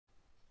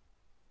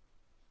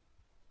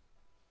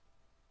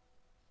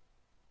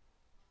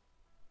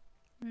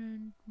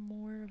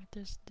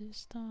amethyst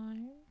this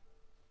time,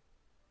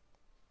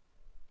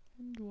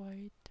 and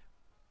white.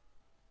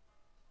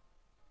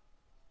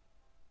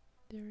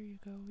 There you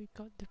go, we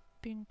got the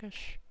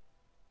pinkish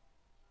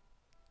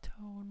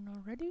tone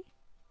already.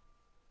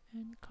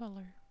 And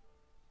color.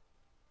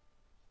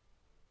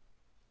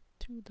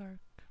 Too dark.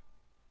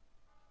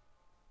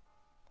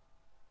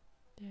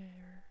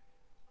 There.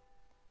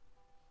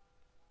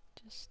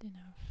 Just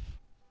enough.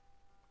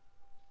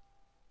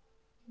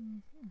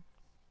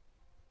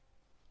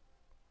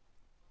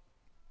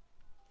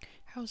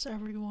 How's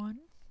everyone?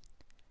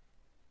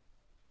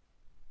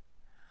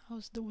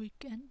 How's the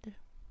weekend?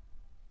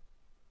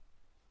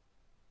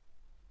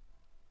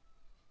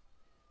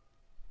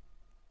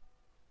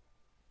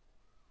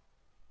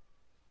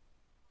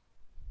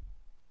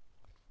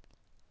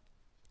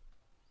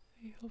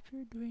 I hope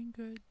you're doing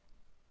good.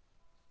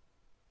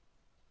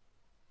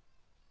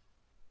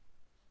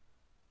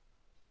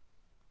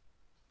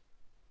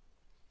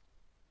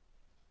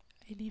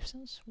 I leave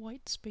some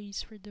white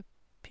space for the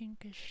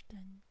pinkish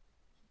than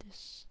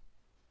this.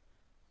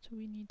 So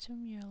we need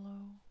some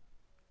yellow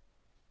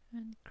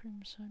and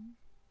crimson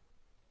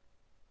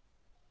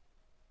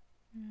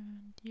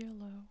and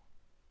yellow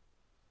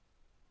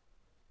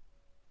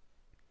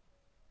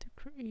to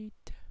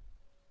create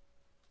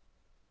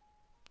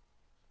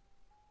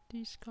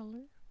this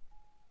color.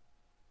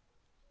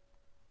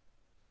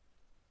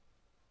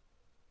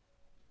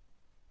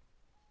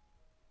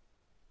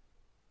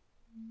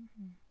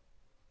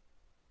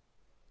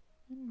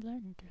 And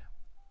blend.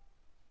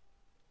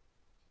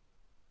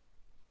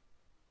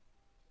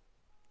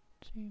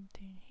 Same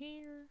thing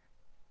here.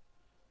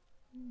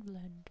 And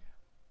blend.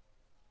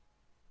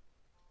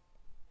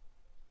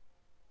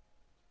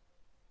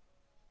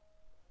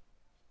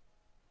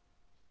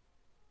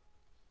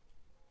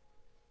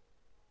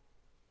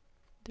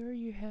 There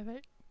you have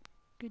it.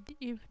 Good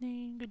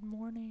evening, good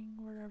morning,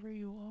 wherever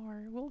you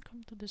are.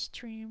 Welcome to the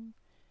stream.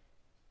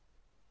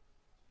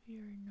 We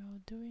are now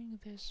doing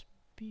this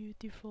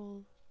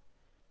beautiful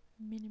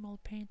minimal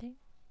painting.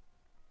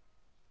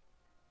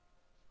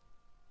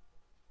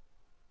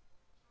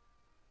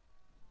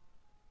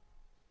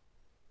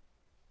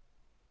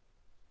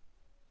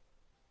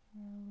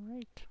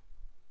 Alright.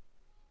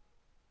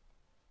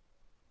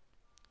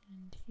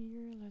 And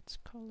here, let's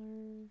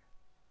color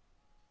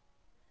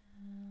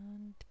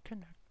and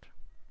connect.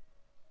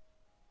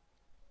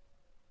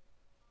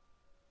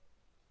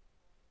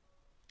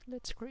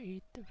 Let's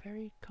create a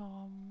very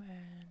calm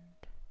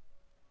and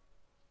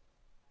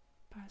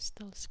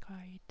pastel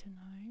sky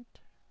tonight.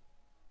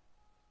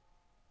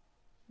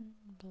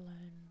 And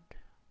blend.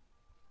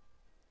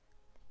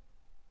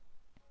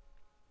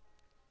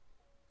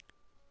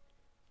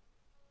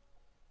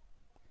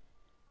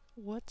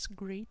 What's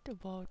great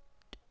about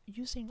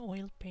using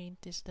oil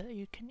paint is that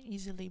you can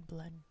easily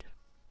blend,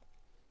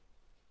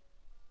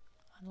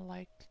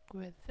 unlike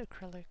with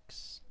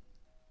acrylics.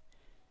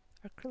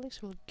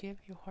 Acrylics will give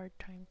you a hard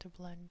time to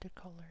blend the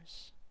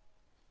colors.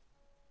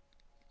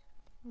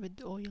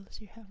 With oils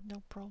you have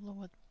no problem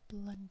with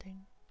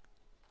blending.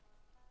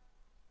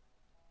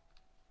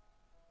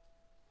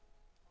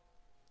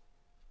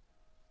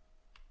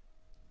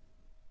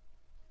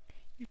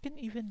 You can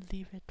even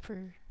leave it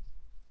for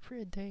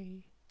a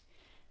day,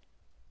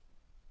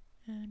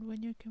 and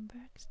when you come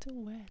back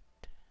still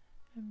wet.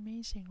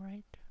 Amazing,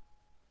 right?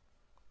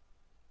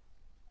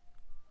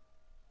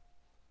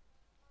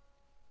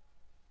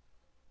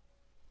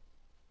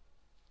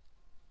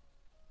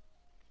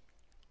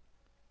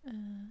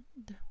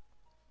 And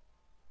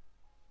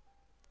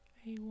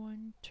I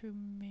want to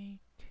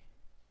make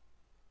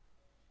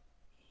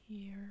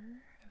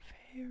here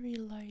a very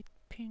light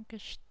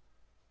pinkish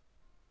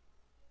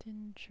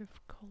tinge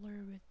of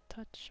color with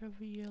touch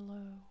of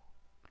yellow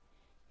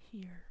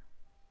here.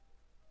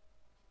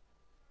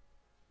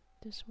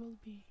 This will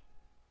be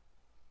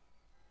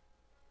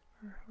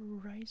our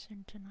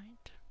horizon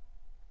tonight.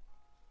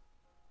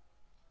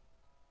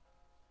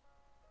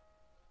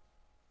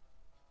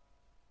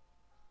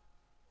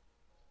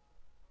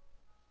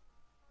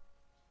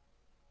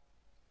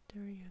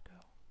 There you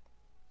go.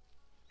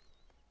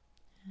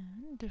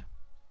 And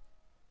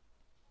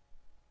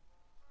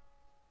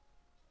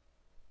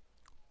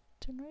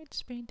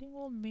tonight's painting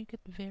will make it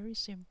very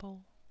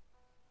simple.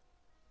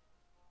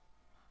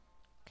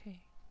 Okay.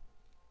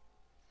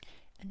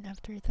 And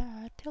after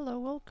that, hello,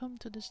 welcome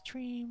to the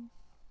stream.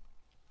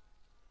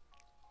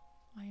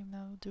 I am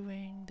now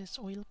doing this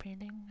oil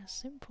painting, a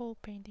simple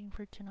painting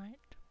for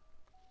tonight.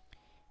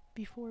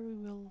 Before we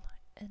will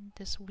end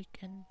this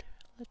weekend,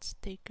 let's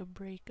take a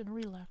break and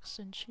relax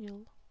and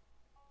chill.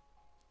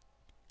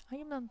 I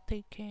am not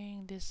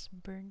taking this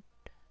burnt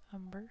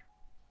umber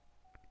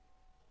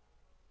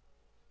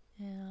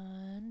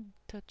and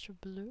touch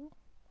of blue.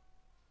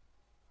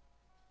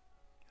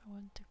 I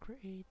want to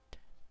create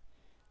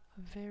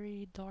a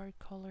very dark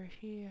color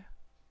here,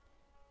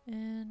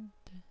 and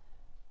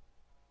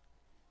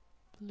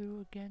blue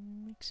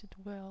again, mix it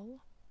well,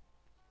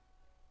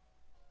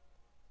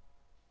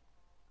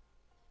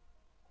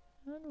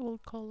 and we'll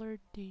color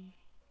the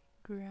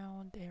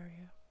ground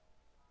area.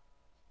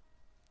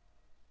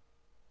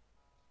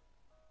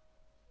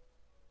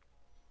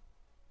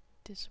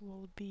 this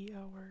will be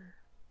our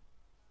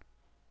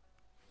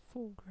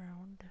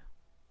foreground.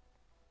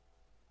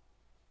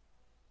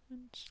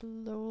 And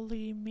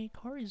slowly make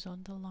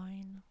horizontal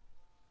line.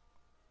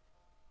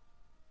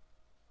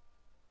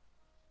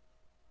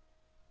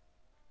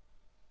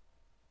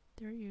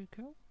 There you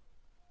go.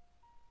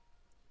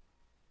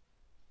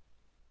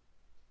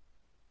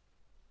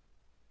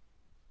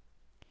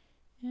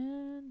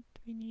 And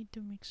we need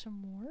to make some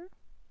more.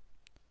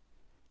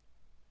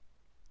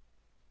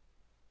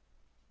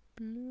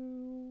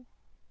 Blue,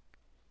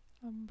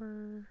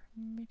 umber,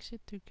 mix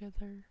it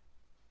together.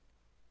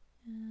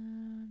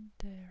 And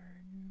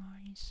they're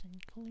nice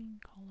and clean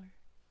color.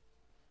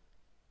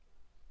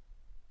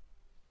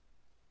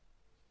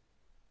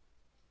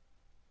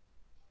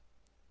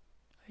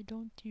 I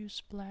don't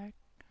use black,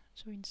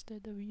 so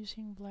instead of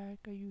using black,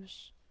 I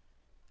use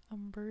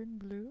umber and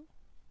blue.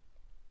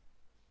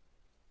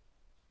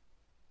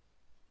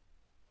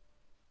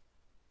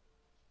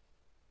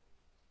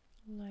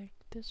 Like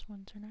this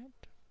one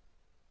tonight.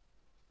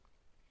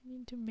 I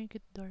need to make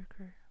it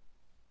darker.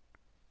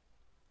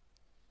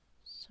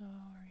 So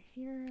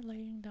here,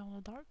 laying down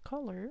a dark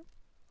color,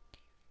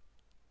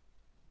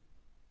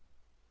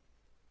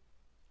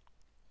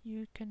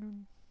 you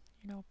can,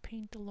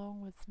 paint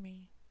along with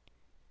me.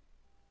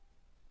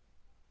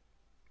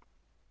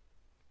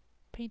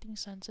 Painting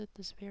sunset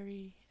is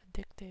very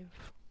addictive.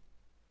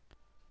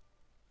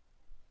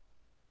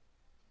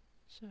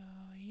 So,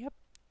 yep.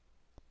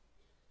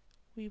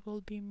 We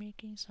will be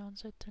making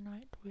sunset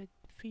tonight with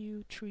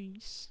few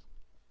trees.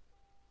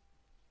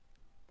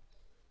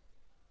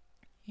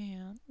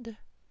 And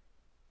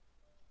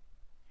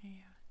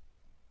yeah,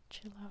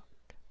 chill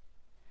out.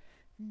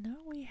 Now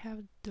we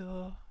have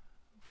the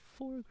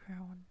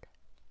foreground.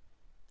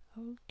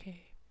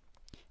 Okay.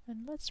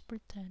 And let's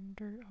pretend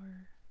there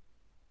are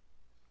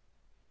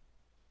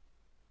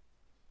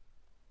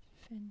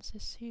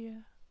fences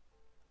here.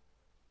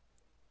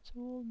 So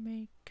we'll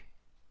make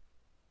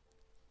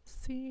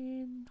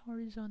thin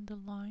horizontal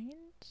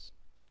lines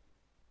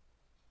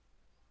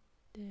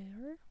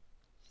there,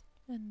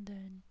 and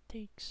then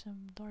take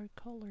some dark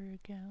color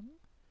again,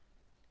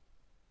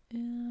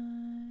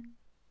 and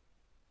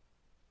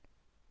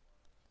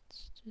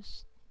let's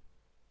just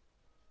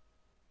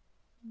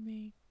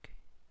make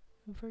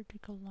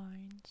vertical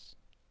lines.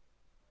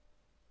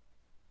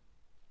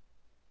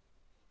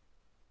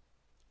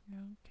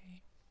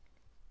 Okay,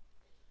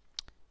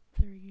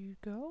 there you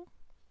go.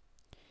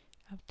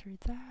 After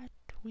that,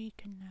 we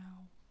can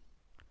now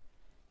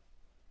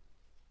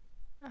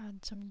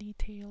add some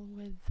detail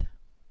with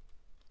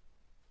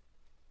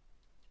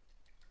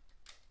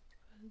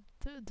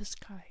the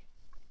sky.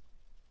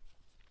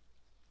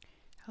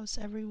 How's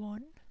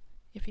everyone?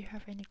 If you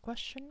have any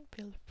question,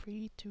 feel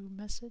free to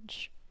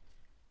message.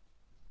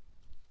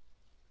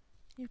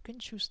 You can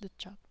choose the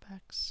chat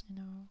box,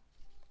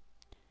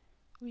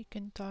 We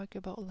can talk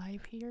about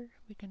life here.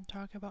 We can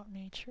talk about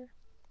nature.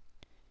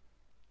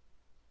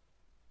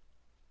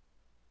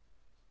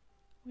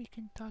 We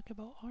can talk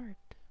about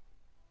art.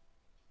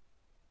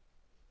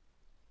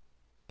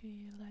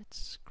 Okay,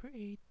 let's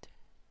create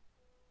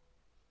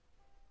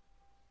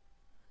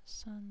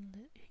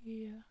sunlit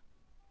here.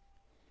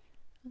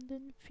 And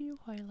then a few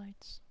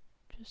highlights.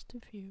 Just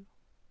a few.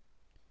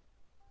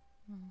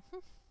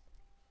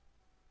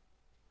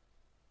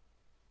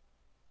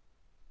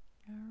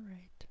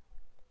 Alright.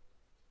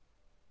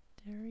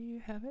 There you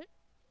have it.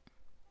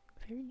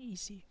 Very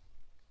easy.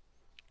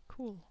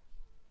 Cool.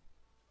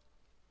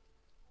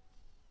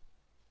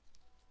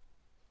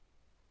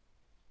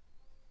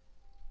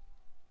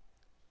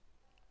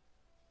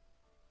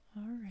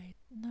 Alright,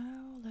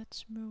 now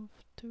let's move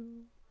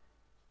to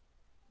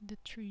the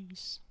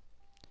trees.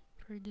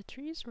 For the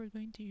trees, we're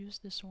going to use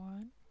this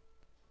one.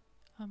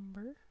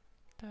 Umber,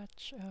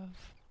 touch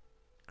of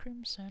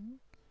crimson,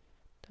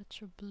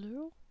 touch of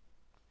blue.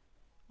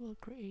 Will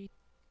create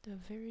a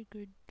very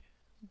good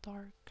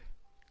dark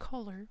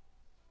color.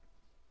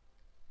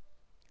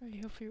 I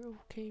hope you're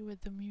okay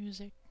with the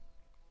music.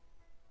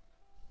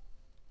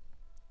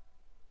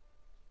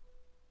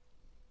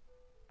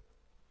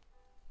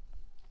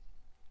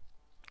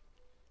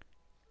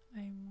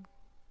 I'm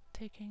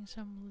taking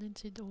some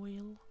linseed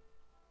oil.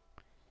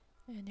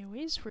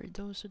 Anyways, for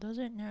those who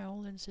doesn't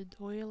know, linseed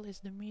oil is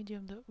the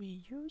medium that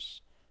we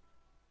use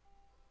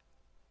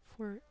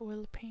for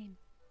oil paint.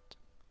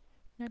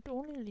 Not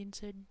only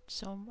linseed,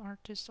 some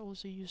artists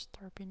also use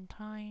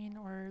turpentine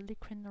or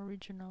liquid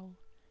original.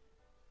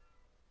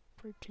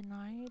 For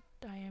tonight,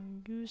 I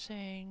am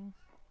using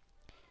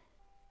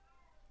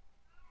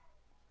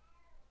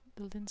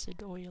the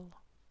linseed oil.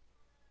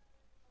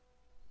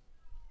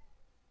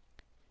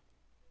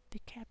 The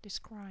cat is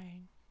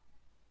crying.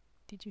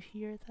 Did you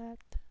hear that?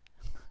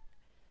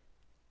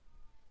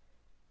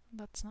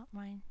 That's not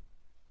mine.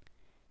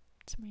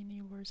 It's my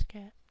neighbor's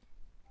cat.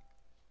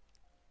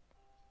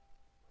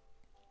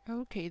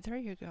 Okay, there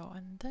you go.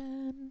 And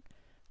then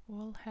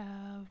we'll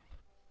have,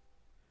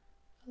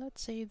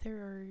 let's say there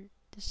are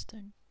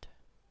distant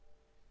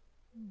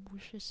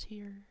bushes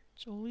here.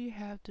 So all you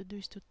have to do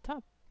is to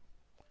tap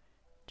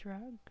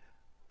drag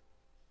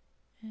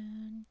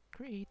and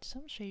create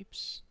some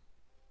shapes.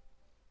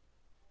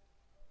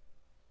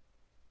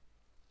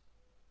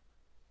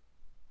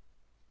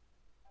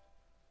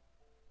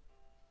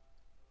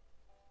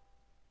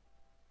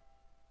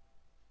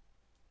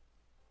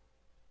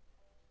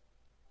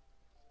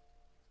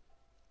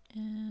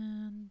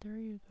 And there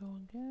you go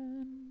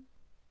again.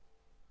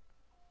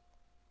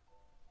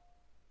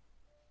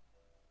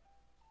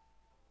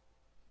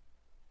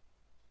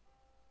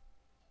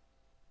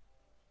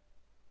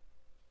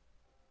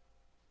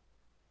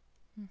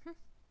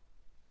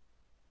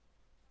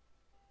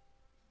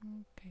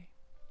 Okay.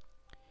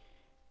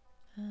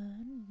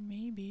 And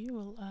maybe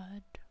we'll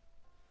add.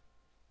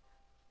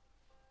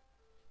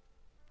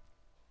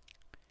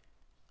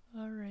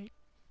 Alright.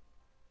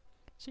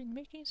 So in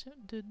making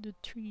the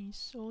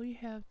trees, all you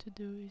have to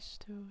do is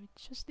to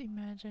just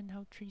imagine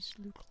how trees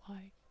look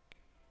like.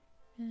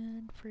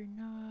 And for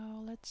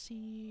now, let's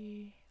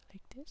see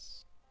like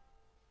this.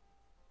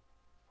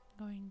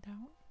 Going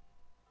down.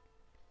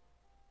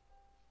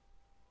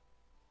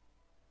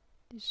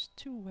 This is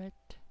too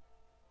wet.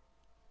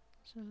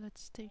 So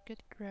let's take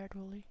it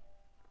gradually.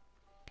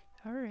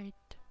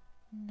 Alright.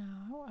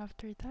 Now,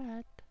 after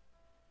that,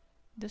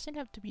 doesn't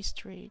have to be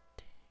straight.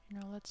 You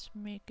know, let's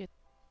make it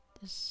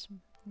as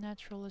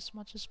natural as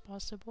much as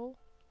possible.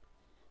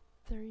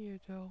 There you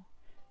go.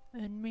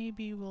 And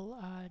maybe we'll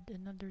add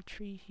another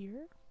tree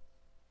here.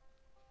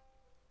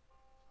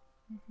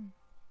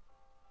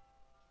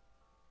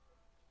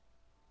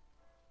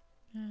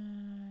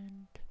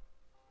 And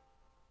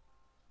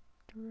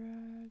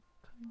drag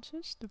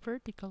just the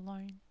vertical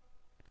line.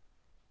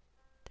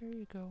 There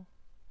you go.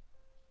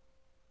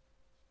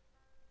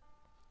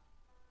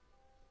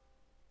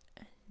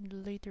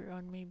 And later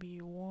on, maybe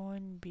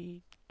one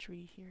big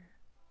tree here.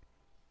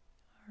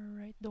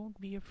 Alright,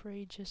 don't be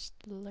afraid, just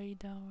lay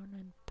down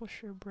and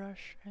push your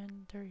brush,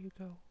 and there you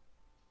go.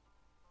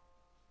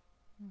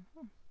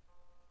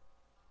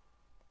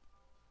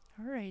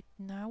 Alright,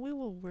 now we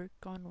will work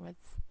on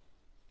with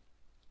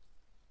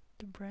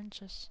the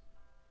branches.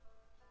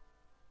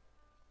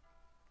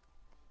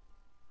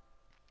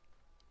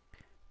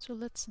 So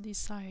let's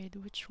decide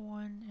which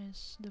one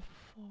is the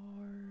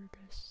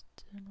farthest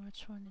and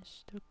which one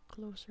is the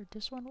closer.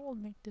 This one will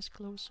make this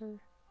closer.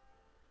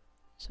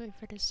 So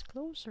if it is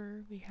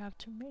closer, we have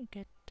to make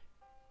it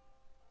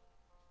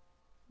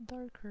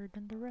darker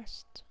than the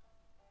rest.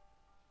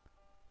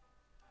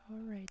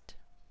 Alright.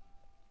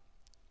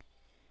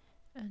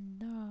 And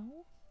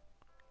now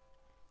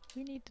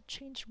we need to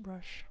change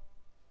brush.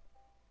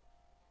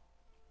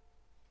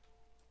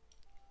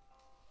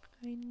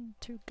 I need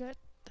to get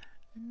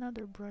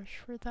another brush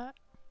for that.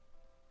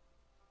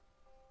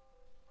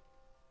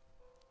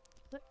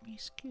 Let me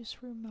excuse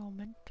for a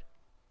moment.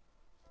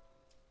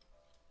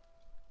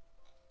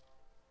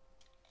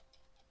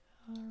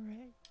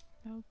 Alright,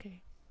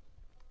 okay.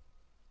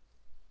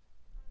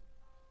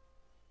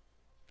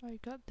 I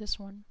got this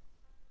one.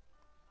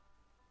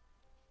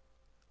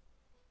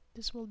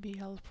 This will be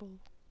helpful.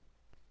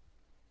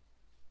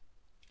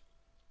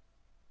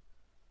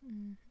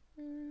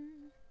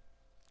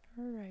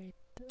 Alright,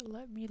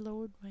 let me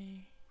load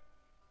my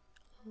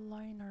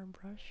liner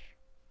brush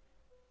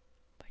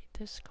by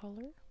this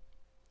color.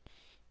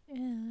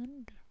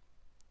 And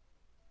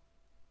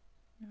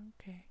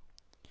okay,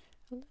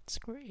 let's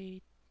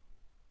create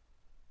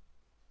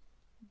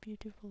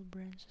beautiful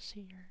branches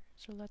here.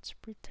 So let's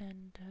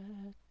pretend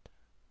that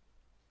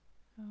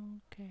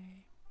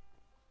okay.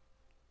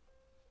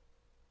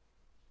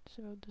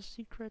 So the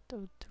secret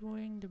of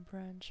doing the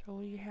branch,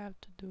 all you have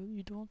to do,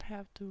 you don't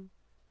have to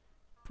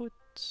put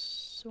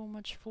so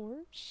much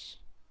force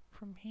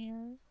from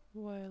here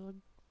while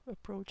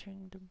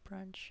approaching the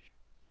branch.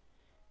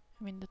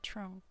 I mean the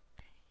trunk.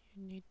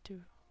 You need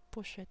to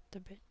push it a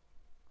bit.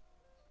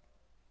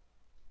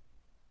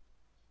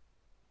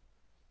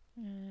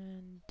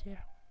 And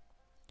yeah,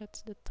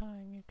 that's the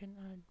time you can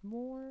add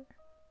more.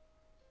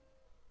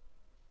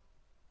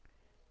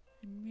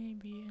 And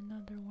maybe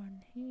another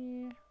one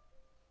here.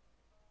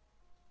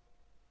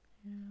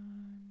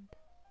 And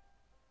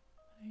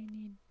I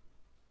need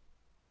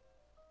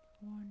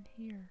one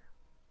here.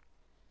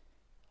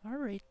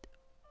 Alright.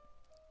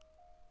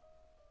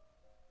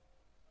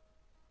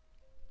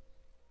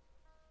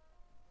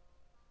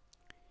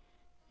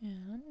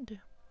 And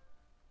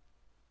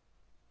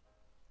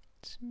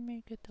let's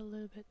make it a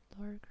little bit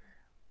darker.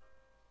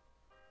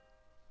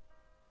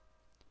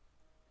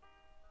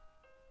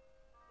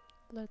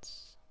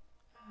 Let's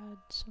add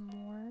some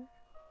more.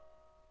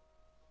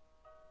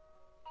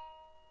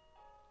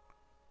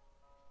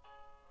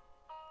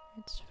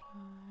 It's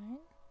fine.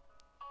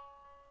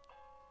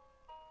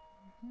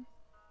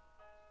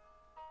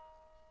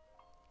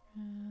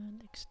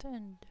 And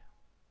extend.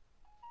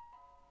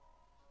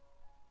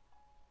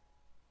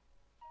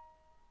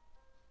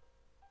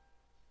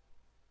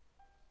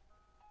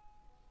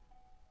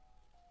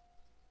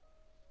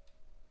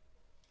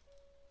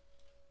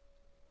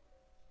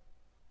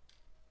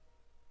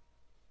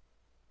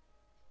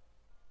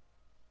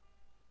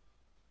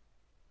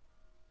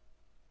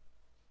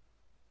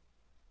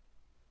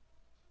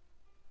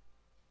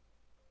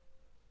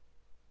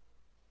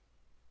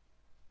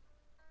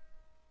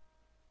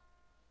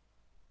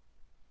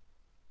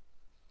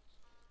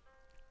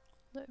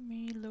 Let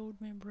me load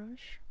my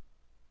brush.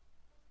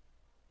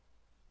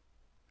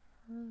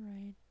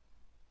 Alright.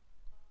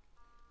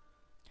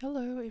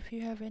 Hello, if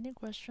you have any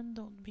question,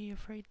 don't be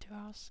afraid to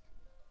ask.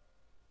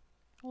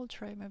 I'll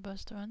try my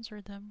best to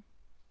answer them.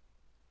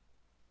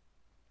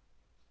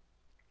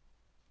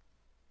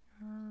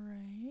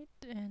 Alright,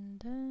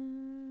 and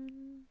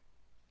then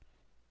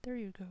there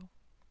you go.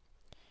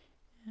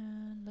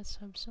 And let's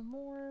have some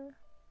more.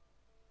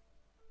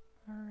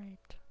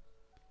 Alright.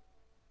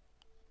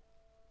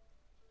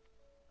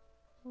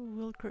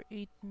 We'll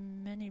create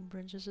many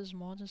branches as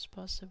much as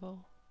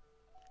possible.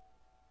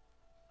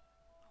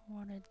 I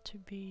want it to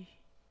be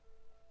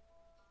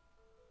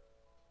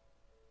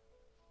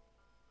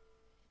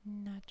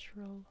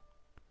natural.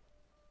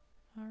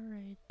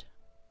 Alright.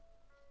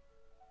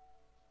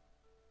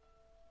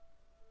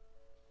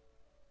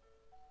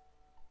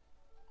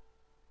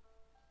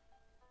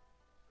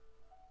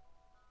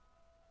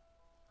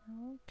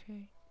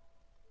 Okay.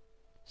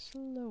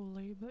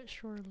 Slowly but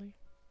surely.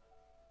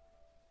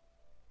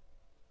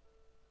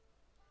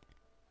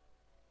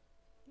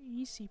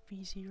 Easy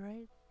peasy,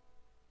 right?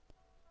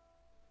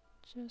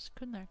 Just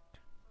connect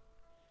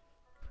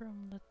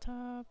from the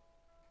top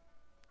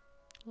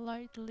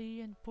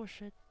lightly and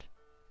push it.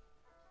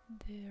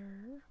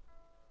 There.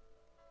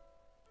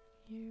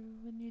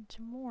 You need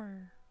some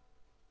more.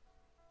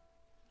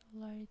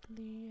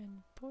 Lightly and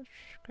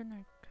push,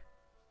 connect.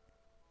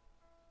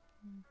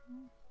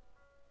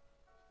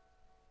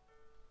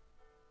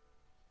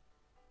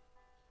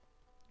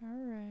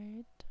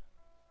 Alright.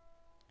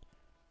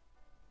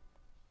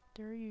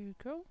 There you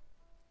go.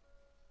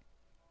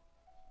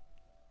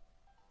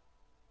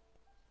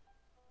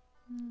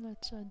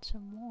 Let's add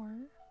some more.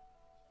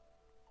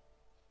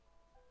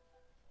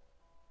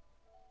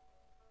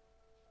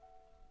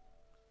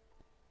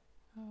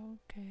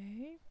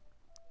 Okay.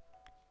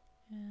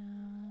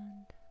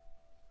 And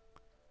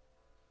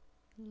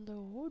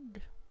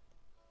load.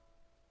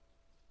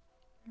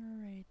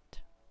 Alright.